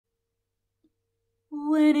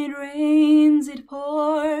When it rains, it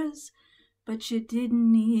pours, but you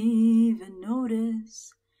didn't even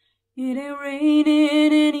notice. It ain't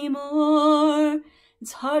raining anymore.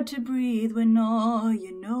 It's hard to breathe when all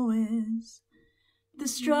you know is the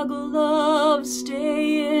struggle of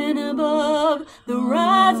staying above the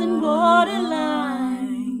rising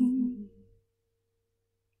waterline.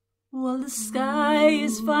 Well, the sky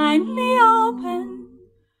is finally open,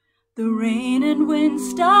 the rain and wind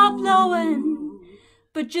stop blowing,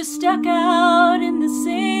 but you're stuck out in the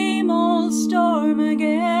same old storm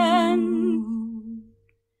again.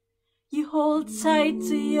 You hold tight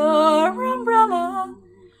to your umbrella.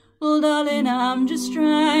 Well, darling, I'm just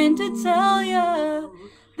trying to tell you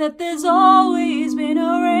that there's always been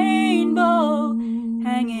a rainbow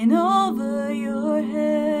hanging over your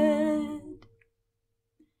head.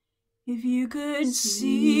 If you could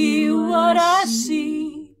see what I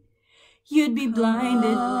see, you'd be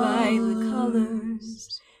blinded by the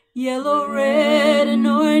colors, yellow, red, and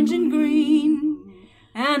orange and green,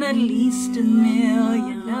 and at least a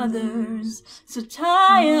million others. So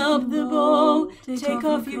tie up the bow, take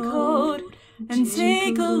off your coat, and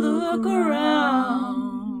take a look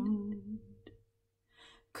around.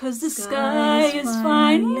 'Cause the sky is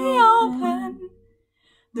finally open,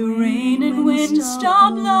 the rain and wind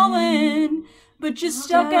stop blowing, but you're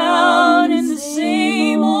stuck out in the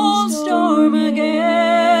same old storm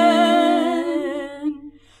again.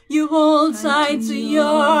 You hold tight to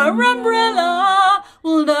your umbrella.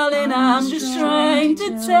 Well, darling, I'm just trying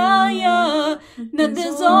to tell you that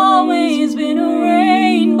there's always been a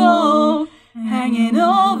rainbow hanging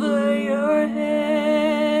over your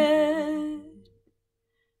head.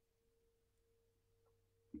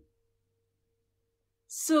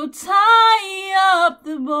 So tie up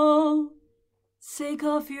the bow, take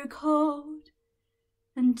off your coat,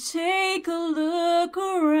 and take a look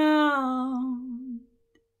around.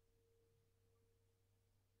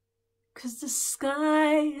 'Cause the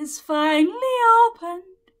sky is finally opened,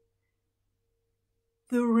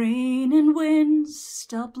 the rain and winds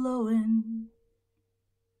stop blowing,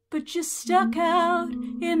 but you're stuck out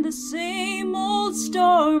in the same old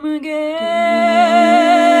storm again.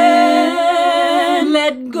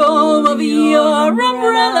 Let go of your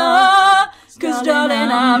umbrella, 'cause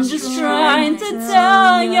darling, I'm just trying to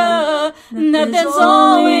tell you that there's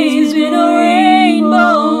always been a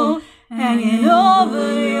rainbow hanging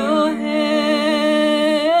over your